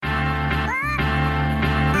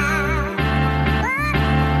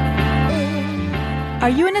Are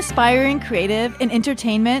you an aspiring creative in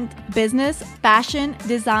entertainment, business, fashion,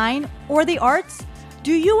 design, or the arts?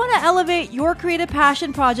 Do you want to elevate your creative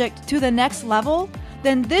passion project to the next level?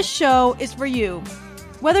 Then this show is for you.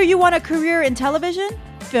 Whether you want a career in television,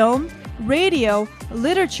 film, radio,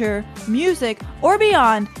 literature, music, or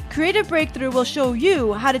beyond, Creative Breakthrough will show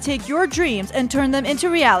you how to take your dreams and turn them into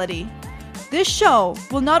reality. This show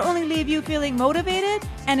will not only leave you feeling motivated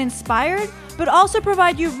and inspired, but also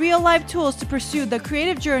provide you real-life tools to pursue the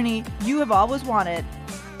creative journey you have always wanted.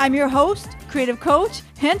 I'm your host, creative coach,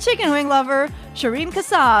 and chicken wing lover, Shireen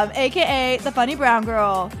Kassab, aka the Funny Brown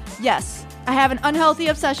Girl. Yes, I have an unhealthy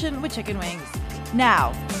obsession with chicken wings.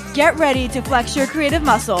 Now, get ready to flex your creative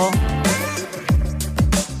muscle.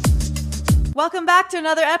 Welcome back to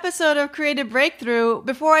another episode of Creative Breakthrough.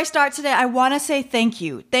 Before I start today, I want to say thank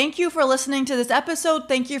you. Thank you for listening to this episode.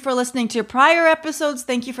 Thank you for listening to prior episodes.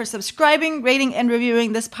 Thank you for subscribing, rating, and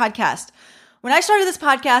reviewing this podcast. When I started this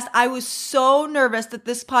podcast, I was so nervous that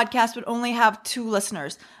this podcast would only have 2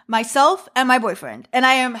 listeners, myself and my boyfriend. And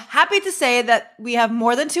I am happy to say that we have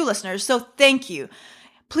more than 2 listeners, so thank you.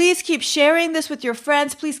 Please keep sharing this with your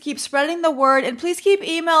friends. Please keep spreading the word, and please keep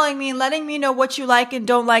emailing me and letting me know what you like and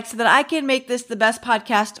don't like so that I can make this the best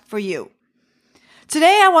podcast for you.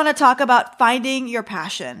 Today, I want to talk about finding your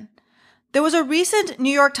passion. There was a recent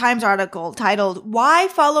New York Times article titled, "Why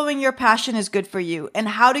Following Your Passion is Good for You and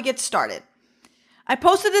How to Get Started." I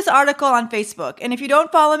posted this article on Facebook, and if you don't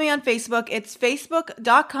follow me on Facebook, it's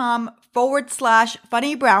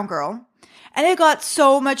facebook.com/funnybrown girl. And it got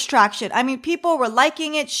so much traction. I mean, people were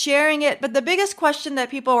liking it, sharing it, but the biggest question that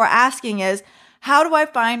people were asking is, how do I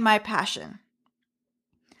find my passion?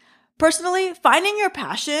 Personally, finding your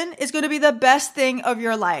passion is going to be the best thing of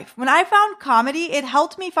your life. When I found comedy, it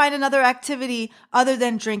helped me find another activity other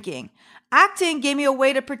than drinking. Acting gave me a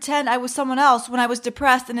way to pretend I was someone else when I was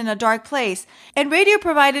depressed and in a dark place. And radio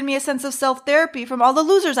provided me a sense of self-therapy from all the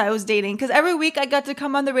losers I was dating, because every week I got to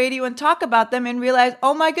come on the radio and talk about them and realize,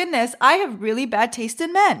 oh my goodness, I have really bad taste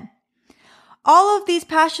in men. All of these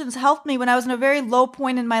passions helped me when I was in a very low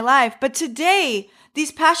point in my life. But today,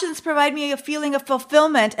 these passions provide me a feeling of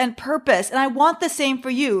fulfillment and purpose, and I want the same for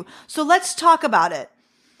you. So let's talk about it.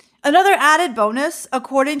 Another added bonus,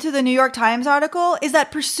 according to the New York Times article, is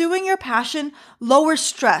that pursuing your passion lowers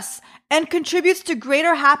stress and contributes to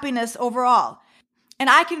greater happiness overall. And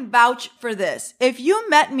I can vouch for this. If you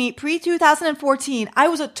met me pre-2014, I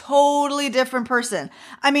was a totally different person.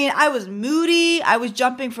 I mean, I was moody. I was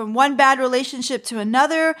jumping from one bad relationship to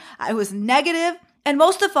another. I was negative. And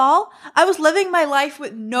most of all, I was living my life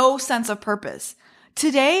with no sense of purpose.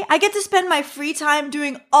 Today, I get to spend my free time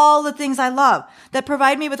doing all the things I love that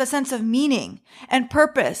provide me with a sense of meaning and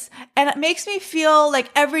purpose, and it makes me feel like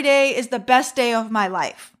every day is the best day of my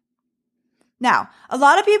life. Now, a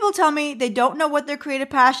lot of people tell me they don't know what their creative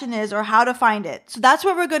passion is or how to find it. So that's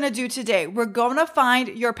what we're going to do today. We're going to find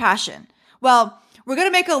your passion. Well, we're going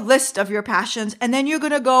to make a list of your passions, and then you're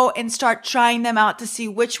going to go and start trying them out to see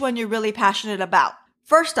which one you're really passionate about.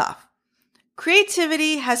 First off,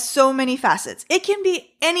 creativity has so many facets. It can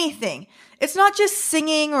be anything. It's not just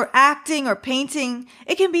singing or acting or painting.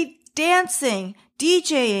 It can be dancing,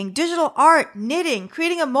 DJing, digital art, knitting,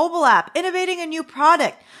 creating a mobile app, innovating a new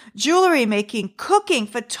product, jewelry making, cooking,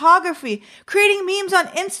 photography, creating memes on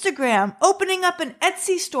Instagram, opening up an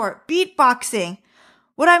Etsy store, beatboxing.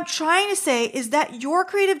 What I'm trying to say is that your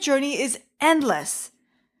creative journey is endless.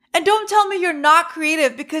 And don't tell me you're not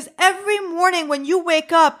creative, because every morning when you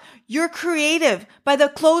wake up, you're creative by the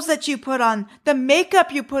clothes that you put on, the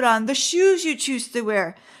makeup you put on, the shoes you choose to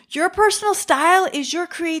wear. Your personal style is your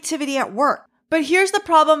creativity at work. But here's the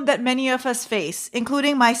problem that many of us face,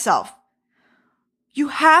 including myself. You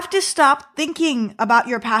have to stop thinking about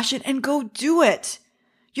your passion and go do it.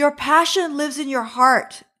 Your passion lives in your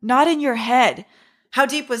heart, not in your head. How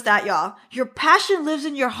deep was that, y'all? Your passion lives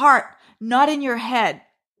in your heart, not in your head.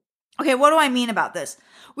 Okay, what do I mean about this?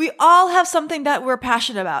 We all have something that we're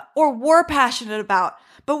passionate about or were passionate about,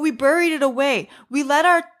 but we buried it away. We let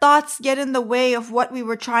our thoughts get in the way of what we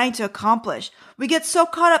were trying to accomplish. We get so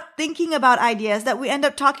caught up thinking about ideas that we end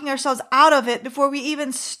up talking ourselves out of it before we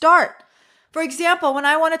even start. For example, when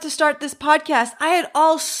I wanted to start this podcast, I had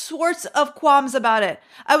all sorts of qualms about it.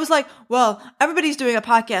 I was like, well, everybody's doing a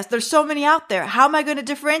podcast. There's so many out there. How am I going to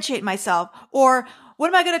differentiate myself? Or what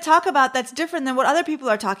am I going to talk about that's different than what other people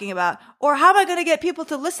are talking about? Or how am I going to get people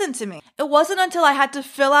to listen to me? It wasn't until I had to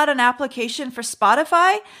fill out an application for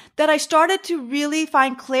Spotify that I started to really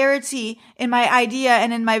find clarity in my idea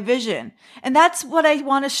and in my vision. And that's what I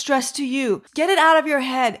want to stress to you. Get it out of your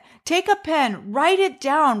head. Take a pen, write it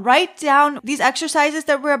down, write down these exercises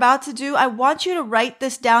that we're about to do. I want you to write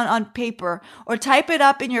this down on paper or type it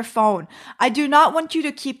up in your phone. I do not want you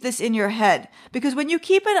to keep this in your head, because when you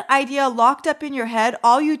keep an idea locked up in your head,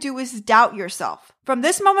 all you do is doubt yourself. From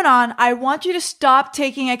this moment on, I want you to stop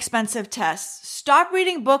taking expensive tests. Stop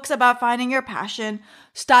reading books about finding your passion.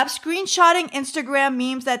 Stop screenshotting Instagram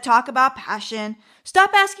memes that talk about passion.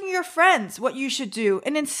 Stop asking your friends what you should do,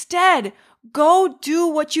 and instead, go do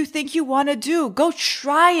what you think you want to do. Go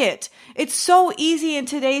try it. It's so easy in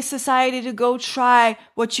today's society to go try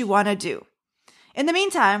what you want to do. In the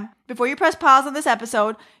meantime, before you press pause on this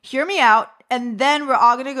episode, hear me out, and then we're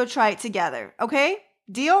all going to go try it together. Okay?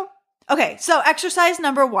 Deal? Okay, so exercise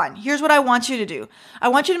number 1. Here's what I want you to do. I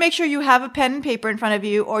want you to make sure you have a pen and paper in front of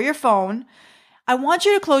you or your phone. I want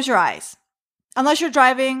you to close your eyes. Unless you're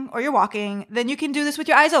driving or you're walking, then you can do this with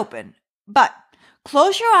your eyes open. But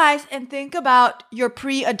close your eyes and think about your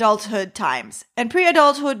pre-adulthood times. And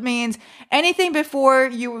pre-adulthood means anything before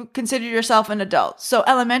you consider yourself an adult. So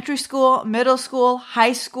elementary school, middle school,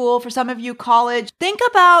 high school, for some of you, college. Think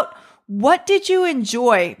about, what did you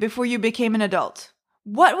enjoy before you became an adult?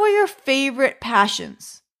 What were your favorite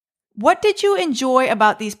passions? What did you enjoy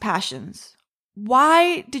about these passions?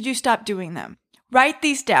 Why did you stop doing them? Write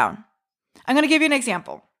these down. I'm going to give you an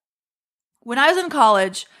example. When I was in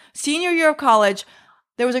college, senior year of college,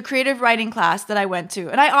 there was a creative writing class that I went to,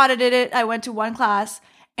 and I audited it. I went to one class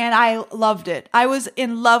and I loved it. I was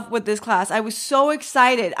in love with this class. I was so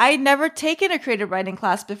excited. I had never taken a creative writing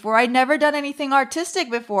class before. I'd never done anything artistic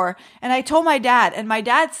before. And I told my dad, and my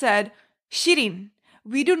dad said, Shirin,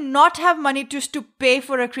 we do not have money to pay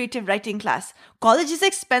for a creative writing class. College is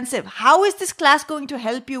expensive. How is this class going to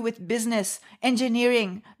help you with business,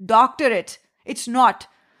 engineering, doctorate? It's not.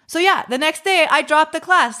 So yeah, the next day I dropped the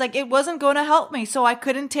class. Like, it wasn't going to help me, so I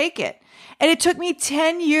couldn't take it. And it took me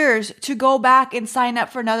 10 years to go back and sign up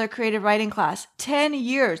for another creative writing class. 10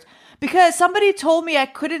 years. Because somebody told me I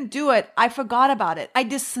couldn't do it. I forgot about it. I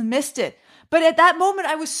dismissed it. But at that moment,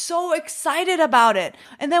 I was so excited about it.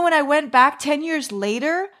 And then when I went back 10 years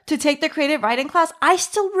later to take the creative writing class, I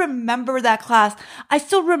still remember that class. I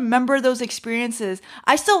still remember those experiences.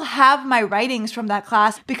 I still have my writings from that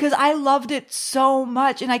class because I loved it so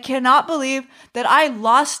much. And I cannot believe that I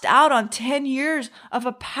lost out on 10 years of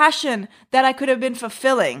a passion that I could have been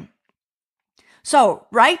fulfilling. So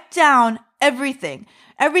write down everything.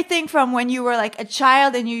 Everything from when you were like a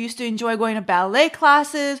child and you used to enjoy going to ballet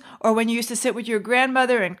classes, or when you used to sit with your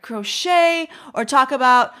grandmother and crochet, or talk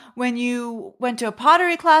about when you went to a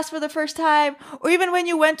pottery class for the first time, or even when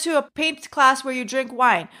you went to a paint class where you drink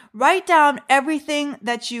wine. Write down everything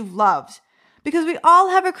that you've loved. Because we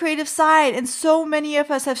all have a creative side, and so many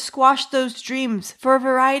of us have squashed those dreams for a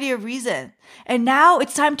variety of reasons. And now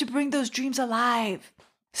it's time to bring those dreams alive.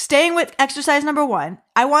 Staying with exercise number 1,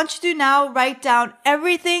 I want you to now write down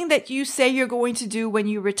everything that you say you're going to do when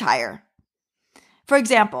you retire. For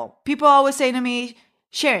example, people always say to me,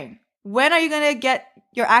 Sharon, when are you going to get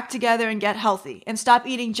your act together and get healthy and stop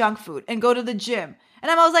eating junk food and go to the gym? And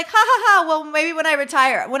I'm always like, ha ha ha, well, maybe when I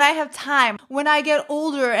retire, when I have time, when I get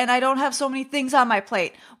older and I don't have so many things on my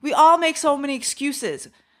plate. We all make so many excuses.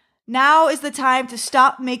 Now is the time to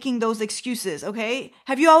stop making those excuses, okay?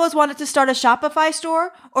 Have you always wanted to start a Shopify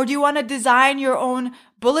store? Or do you want to design your own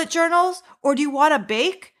bullet journals? Or do you want to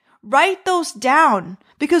bake? Write those down.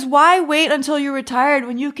 Because why wait until you're retired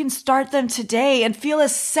when you can start them today and feel a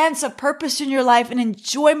sense of purpose in your life and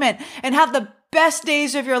enjoyment and have the best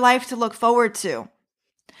days of your life to look forward to?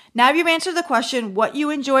 Now you've answered the question, what you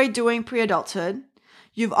enjoy doing pre-adulthood.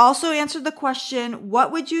 You've also answered the question,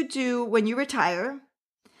 what would you do when you retire?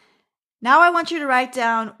 Now I want you to write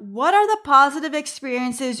down, what are the positive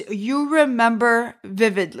experiences you remember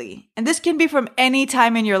vividly? And this can be from any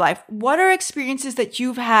time in your life. What are experiences that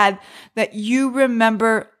you've had that you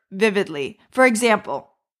remember vividly? For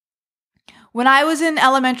example, when I was in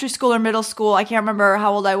elementary school or middle school, I can't remember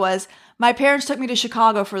how old I was, my parents took me to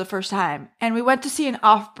Chicago for the first time, and we went to see an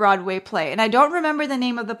off-Broadway play. And I don't remember the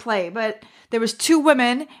name of the play, but there was 2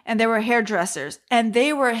 women and they were hairdressers, and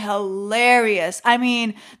they were hilarious. I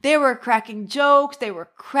mean, they were cracking jokes, they were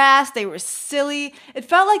crass, they were silly. It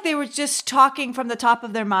felt like they were just talking from the top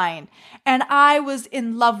of their mind. And I was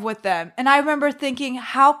in love with them. And I remember thinking,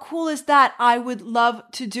 how cool is that? I would love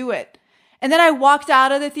to do it. And then I walked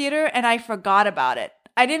out of the theater and I forgot about it.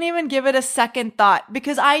 I didn't even give it a second thought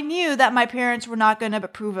because I knew that my parents were not going to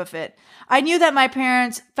approve of it. I knew that my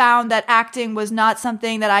parents found that acting was not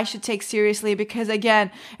something that I should take seriously because,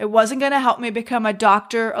 again, it wasn't going to help me become a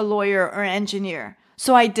doctor, a lawyer, or an engineer.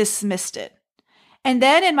 So I dismissed it. And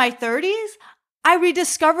then in my 30s, I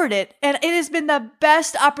rediscovered it, and it has been the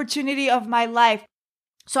best opportunity of my life.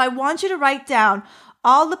 So I want you to write down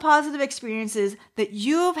all the positive experiences that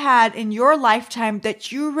you've had in your lifetime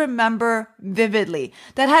that you remember vividly,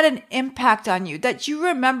 that had an impact on you, that you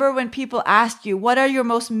remember when people ask you, what are your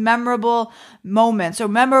most memorable moments or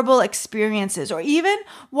memorable experiences? Or even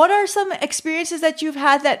what are some experiences that you've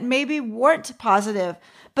had that maybe weren't positive,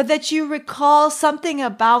 but that you recall something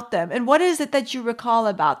about them? And what is it that you recall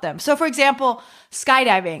about them? So for example,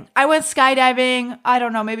 skydiving. I went skydiving, I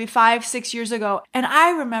don't know, maybe 5-6 years ago. And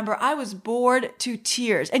I remember I was bored to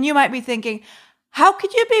tears. And you might be thinking, how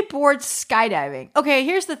could you be bored skydiving? Okay,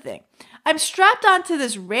 here's the thing. I'm strapped onto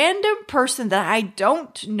this random person that I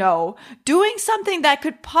don't know doing something that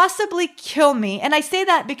could possibly kill me. And I say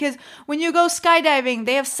that because when you go skydiving,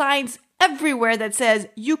 they have signs everywhere that says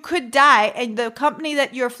you could die and the company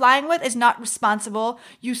that you're flying with is not responsible.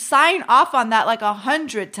 You sign off on that like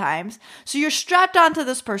 100 times. So you're strapped onto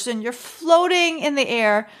this person. You're floating in the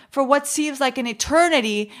air for what seems like an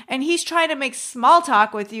eternity. And he's trying to make small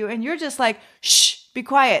talk with you. And you're just like, shh, be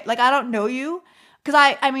quiet. Like, I don't know you. Because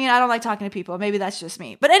I don't like talking to people. Maybe that's just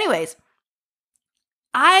me. But anyways,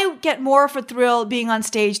 I get more of a thrill being on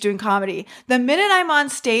stage doing comedy. The minute I'm on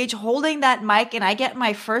stage holding that mic and I get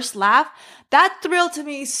my first laugh, that thrill to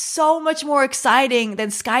me is so much more exciting than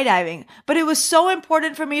skydiving. But it was so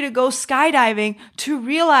important for me to go skydiving to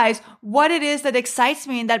realize what it is that excites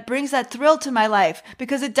me and that brings that thrill to my life,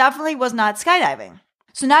 because it definitely was not skydiving.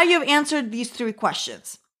 So now you've answered these 3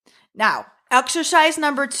 questions. Now, exercise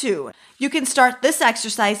number 2. You can start this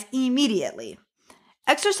exercise immediately.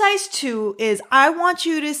 Exercise 2 is I want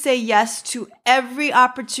you to say yes to every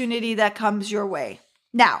opportunity that comes your way.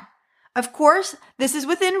 Now, of course, this is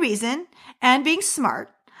within reason and being smart.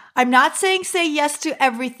 I'm not saying say yes to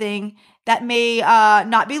everything that may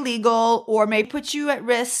not be legal or may put you at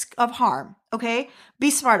risk of harm, okay?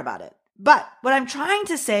 Be smart about it. But what I'm trying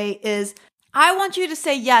to say is I want you to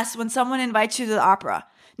say yes when someone invites you to the opera.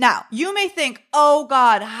 Now, you may think, oh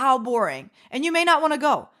God, how boring, and you may not want to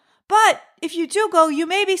go. But if you do go, you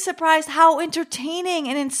may be surprised how entertaining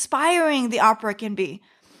and inspiring the opera can be.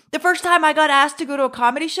 The first time I got asked to go to a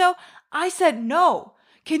comedy show, I said no.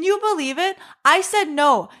 Can you believe it? I said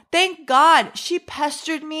no. Thank God. She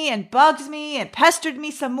pestered me and bugged me and pestered me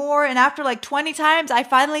some more. And after like 20 times, I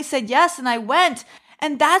finally said yes and I went.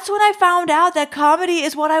 And that's when I found out that comedy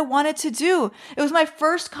is what I wanted to do. It was my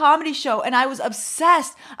first comedy show and I was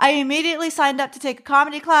obsessed. I immediately signed up to take a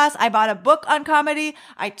comedy class. I bought a book on comedy.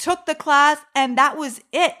 I took the class and that was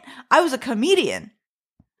it. I was a comedian.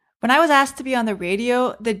 When I was asked to be on the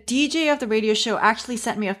radio, the DJ of the radio show actually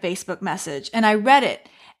sent me a Facebook message and I read it.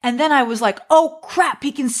 And then I was like, oh crap,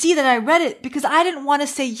 he can see that I read it, because I didn't want to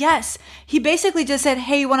say yes. He basically just said,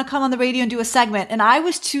 hey, you want to come on the radio and do a segment? And I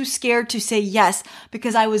was too scared to say yes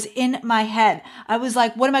because I was in my head. I was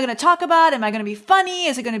like, what am I going to talk about? Am I going to be funny?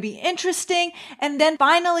 Is it going to be interesting? And then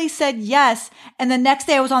finally said yes. And the next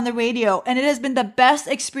day I was on the radio and it has been the best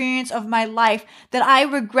experience of my life that I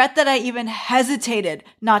regret that I even hesitated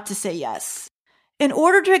not to say yes. In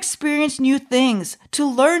order to experience new things, to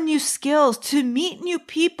learn new skills, to meet new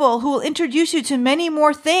people who will introduce you to many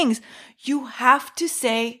more things, you have to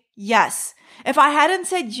say yes. If I hadn't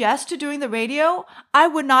said yes to doing the radio, I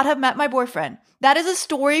would not have met my boyfriend. That is a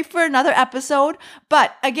story for another episode.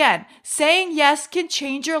 But again, saying yes can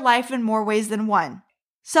change your life in more ways than one.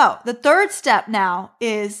 So the third step now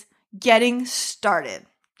is getting started.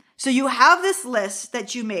 So you have this list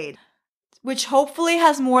that you made, which hopefully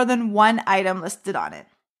has more than one item listed on it.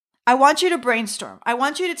 I want you to brainstorm. I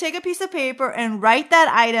want you to take a piece of paper and write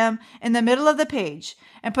that item in the middle of the page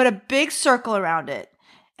and put a big circle around it.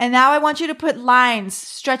 And now I want you to put lines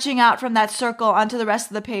stretching out from that circle onto the rest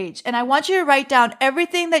of the page. And I want you to write down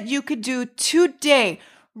everything that you could do today,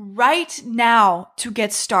 right now, to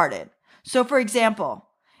get started. So for example,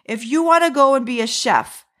 if you want to go and be a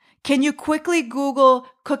chef, can you quickly Google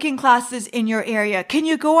cooking classes in your area? Can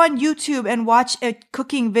you go on YouTube and watch a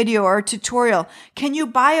cooking video or a tutorial? Can you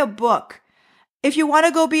buy a book? If you want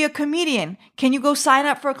to go be a comedian, can you go sign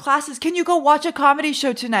up for classes? Can you go watch a comedy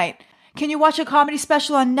show tonight? Can you watch a comedy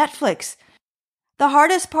special on Netflix? The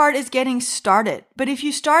hardest part is getting started. But if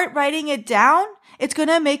you start writing it down, it's going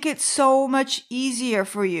to make it so much easier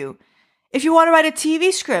for you. If you want to write a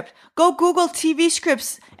TV script, go Google TV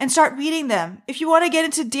scripts and start reading them. If you want to get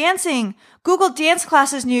into dancing, Google dance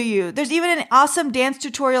classes near you. There's even an awesome dance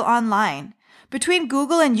tutorial online. Between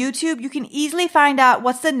Google and YouTube, you can easily find out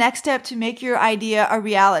what's the next step to make your idea a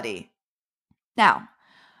reality. Now,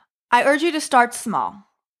 I urge you to start small.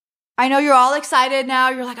 I know you're all excited now.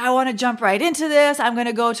 You're like, I want to jump right into this. I'm going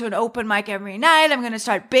to go to an open mic every night. I'm going to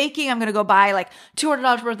start baking. I'm going to go buy like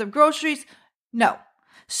 $200 worth of groceries. No,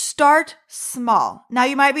 start small. Now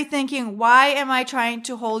you might be thinking, why am I trying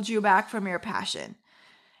to hold you back from your passion?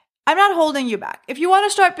 I'm not holding you back. If you want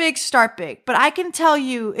to start big, start big. But I can tell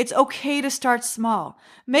you it's okay to start small.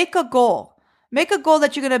 Make a goal. Make a goal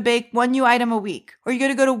that you're going to bake one new item a week, or you're going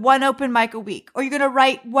to go to one open mic a week, or you're going to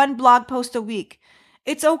write one blog post a week.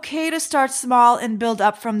 It's okay to start small and build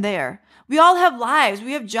up from there. We all have lives.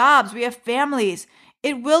 We have jobs. We have families.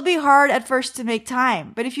 It will be hard at first to make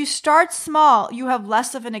time, but if you start small, you have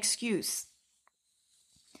less of an excuse.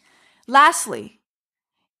 Lastly,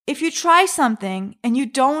 if you try something and you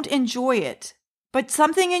don't enjoy it, but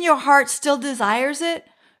something in your heart still desires it,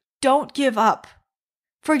 don't give up.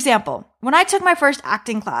 For example, when I took my first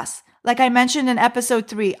acting class, like I mentioned in episode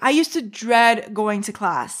 3, I used to dread going to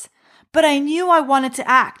class. But I knew I wanted to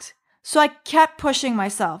act, so I kept pushing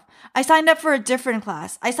myself. I signed up for a different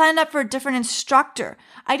class. I signed up for a different instructor.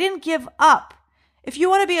 I didn't give up. If you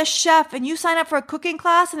want to be a chef and you sign up for a cooking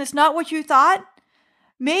class and it's not what you thought,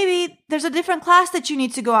 maybe there's a different class that you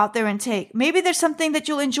need to go out there and take. Maybe there's something that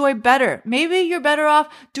you'll enjoy better. Maybe you're better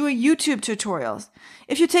off doing YouTube tutorials.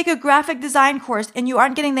 If you take a graphic design course and you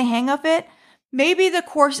aren't getting the hang of it, maybe the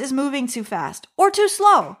course is moving too fast or too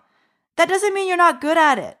slow. That doesn't mean you're not good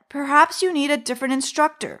at it. Perhaps you need a different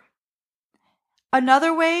instructor.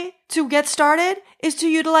 Another way to get started is to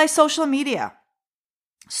utilize social media.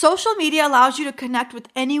 Social media allows you to connect with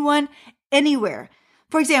anyone, anywhere.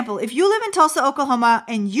 For example, if you live in Tulsa, Oklahoma,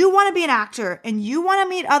 and you want to be an actor and you want to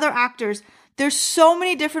meet other actors, there's so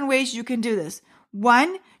many different ways you can do this.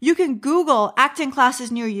 1, you can Google acting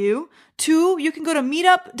classes near you. 2, you can go to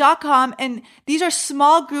meetup.com, and these are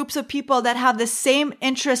small groups of people that have the same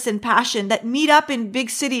interests and passion that meet up in big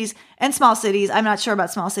cities and small cities. I'm not sure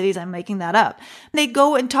about small cities. I'm making that up. They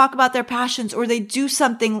go and talk about their passions, or they do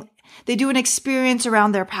something, they do an experience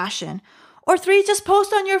around their passion. Or 3, just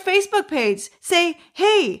post on your Facebook page. Say,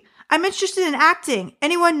 hey, I'm interested in acting.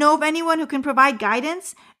 Anyone know of anyone who can provide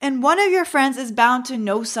guidance? And one of your friends is bound to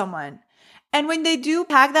know someone. And when they do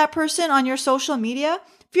tag that person on your social media,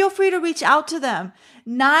 feel free to reach out to them.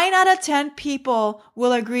 9 out of 10 people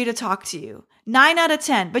will agree to talk to you. 9 out of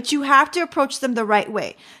 10, but you have to approach them the right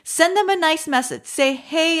way. Send them a nice message. Say,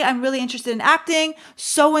 hey, I'm really interested in acting.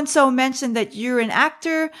 So-and-so mentioned that you're an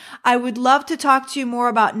actor. I would love to talk to you more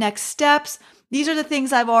about next steps. These are the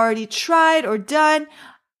things I've already tried or done.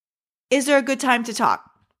 Is there a good time to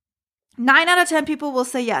talk? 9 out of 10 people will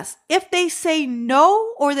say yes. If they say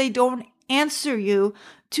no or they don't answer you,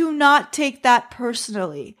 do not take that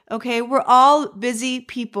personally. Okay? We're all busy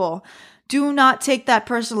people. Do not take that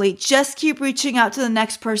personally. Just keep reaching out to the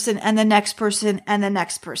next person and the next person and the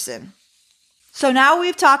next person. So now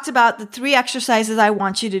we've talked about the 3 exercises I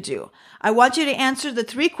want you to do. I want you to answer the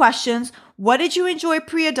 3 questions. What did you enjoy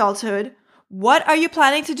pre-adulthood? What are you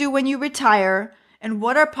planning to do when you retire? And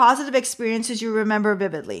what are positive experiences you remember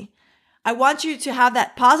vividly? I want you to have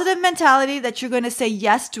that positive mentality that you're going to say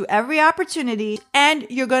yes to every opportunity and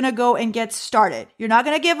you're going to go and get started. You're not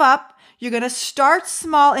going to give up. You're going to start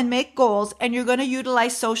small and make goals, and you're going to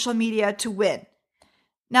utilize social media to win.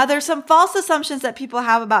 Now, there's some false assumptions that people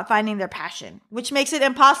have about finding their passion, which makes it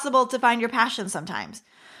impossible to find your passion sometimes.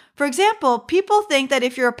 For example, people think that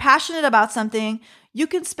if you're passionate about something, you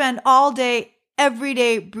can spend all day, every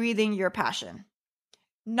day breathing your passion.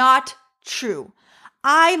 Not true.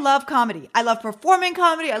 I love comedy. I love performing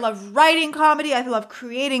comedy. I love writing comedy. I love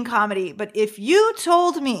creating comedy. But if you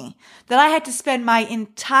told me that I had to spend my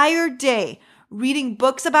entire day reading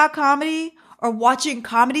books about comedy or watching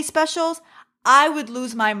comedy specials, I would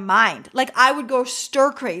lose my mind. Like, I would go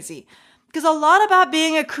stir crazy. Because a lot about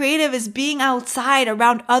being a creative is being outside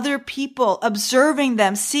around other people, observing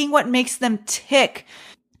them, seeing what makes them tick.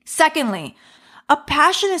 Secondly, a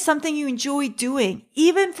passion is something you enjoy doing,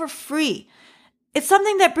 even for free. It's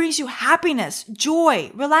something that brings you happiness,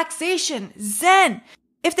 joy, relaxation, zen.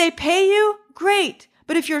 If they pay you, great.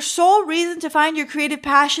 But if your sole reason to find your creative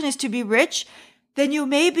passion is to be rich, then you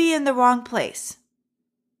may be in the wrong place.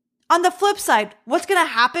 On the flip side, what's going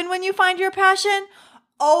to happen when you find your passion?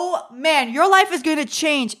 Oh man, your life is going to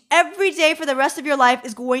change. Every day for the rest of your life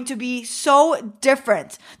is going to be so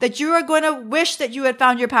different that you are going to wish that you had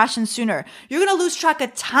found your passion sooner. You're going to lose track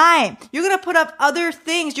of time. You're going to put up other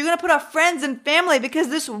things. You're going to put up friends and family because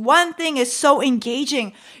this one thing is so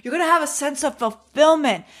engaging. You're going to have a sense of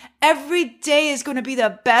fulfillment. Every day is going to be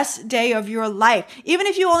the best day of your life. Even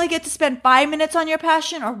if you only get to spend 5 minutes on your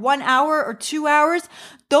passion or 1 hour or 2 hours,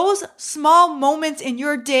 Those small moments in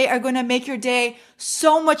your day are going to make your day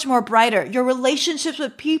so much more brighter. Your relationships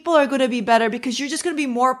with people are going to be better because you're just going to be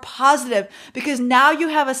more positive because now you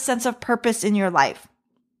have a sense of purpose in your life.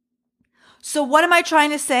 So what am I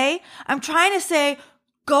trying to say? I'm trying to say,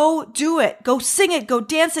 go do it. Go sing it. Go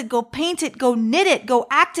dance it. Go paint it. Go knit it. Go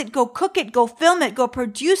act it. Go cook it. Go film it. Go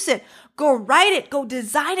produce it. Go write it. Go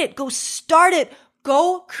design it. Go start it.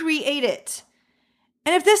 Go create it.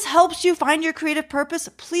 And if this helps you find your creative purpose,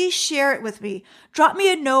 please share it with me. Drop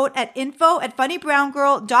me a note at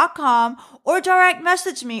info@funnybrown.com or direct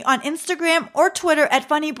message me on Instagram or Twitter at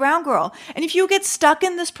funnybrown. And if you get stuck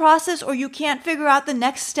in this process or you can't figure out the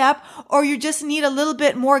next step or you just need a little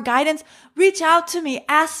bit more guidance, reach out to me.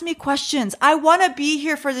 Ask me questions. I want to be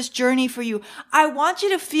here for this journey for you. I want you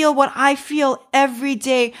to feel what I feel every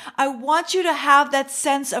day. I want you to have that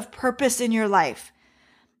sense of purpose in your life.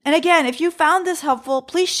 And again, if you found this helpful,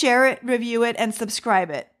 please share it, review it, and subscribe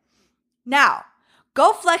it. Now,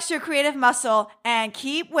 go flex your creative muscle and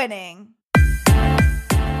keep winning.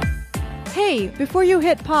 Hey, before you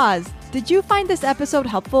hit pause, did you find this episode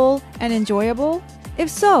helpful and enjoyable? If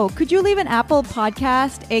so, could you leave an Apple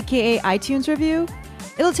Podcast, aka iTunes review?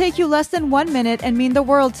 It'll take you less than 1 minute and mean the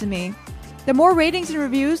world to me. The more ratings and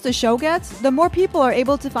reviews the show gets, the more people are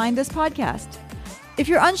able to find this podcast. If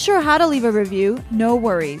you're unsure how to leave a review, no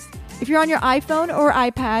worries. If you're on your iPhone or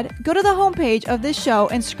iPad, go to the homepage of this show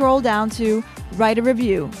and scroll down to Write a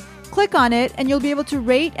Review. Click on it and you'll be able to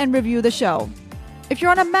rate and review the show. If you're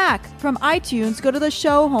on a Mac, from iTunes, go to the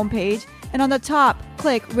show homepage and on the top,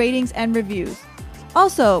 click Ratings and Reviews.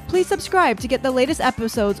 Also, please subscribe to get the latest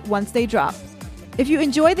episodes once they drop. If you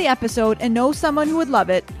enjoyed the episode and know someone who would love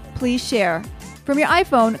it, please share. From your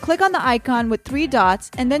iPhone, click on the icon with 3 dots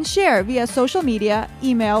and then share via social media,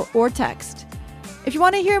 email, or text. If you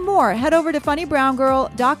want to hear more, head over to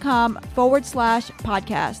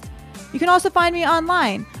funnybrown.com/podcast. You can also find me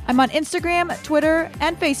online. I'm on Instagram, Twitter,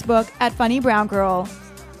 and Facebook at funnybrown.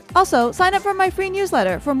 Also, sign up for my free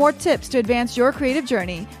newsletter for more tips to advance your creative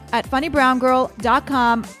journey at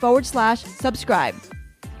funnybrown.com/subscribe.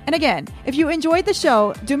 And again, if you enjoyed the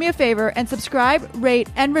show, do me a favor and subscribe, rate,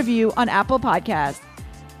 and review on Apple Podcasts.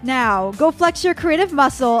 Now, go flex your creative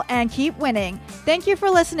muscle and keep winning. Thank you for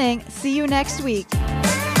listening. See you next week.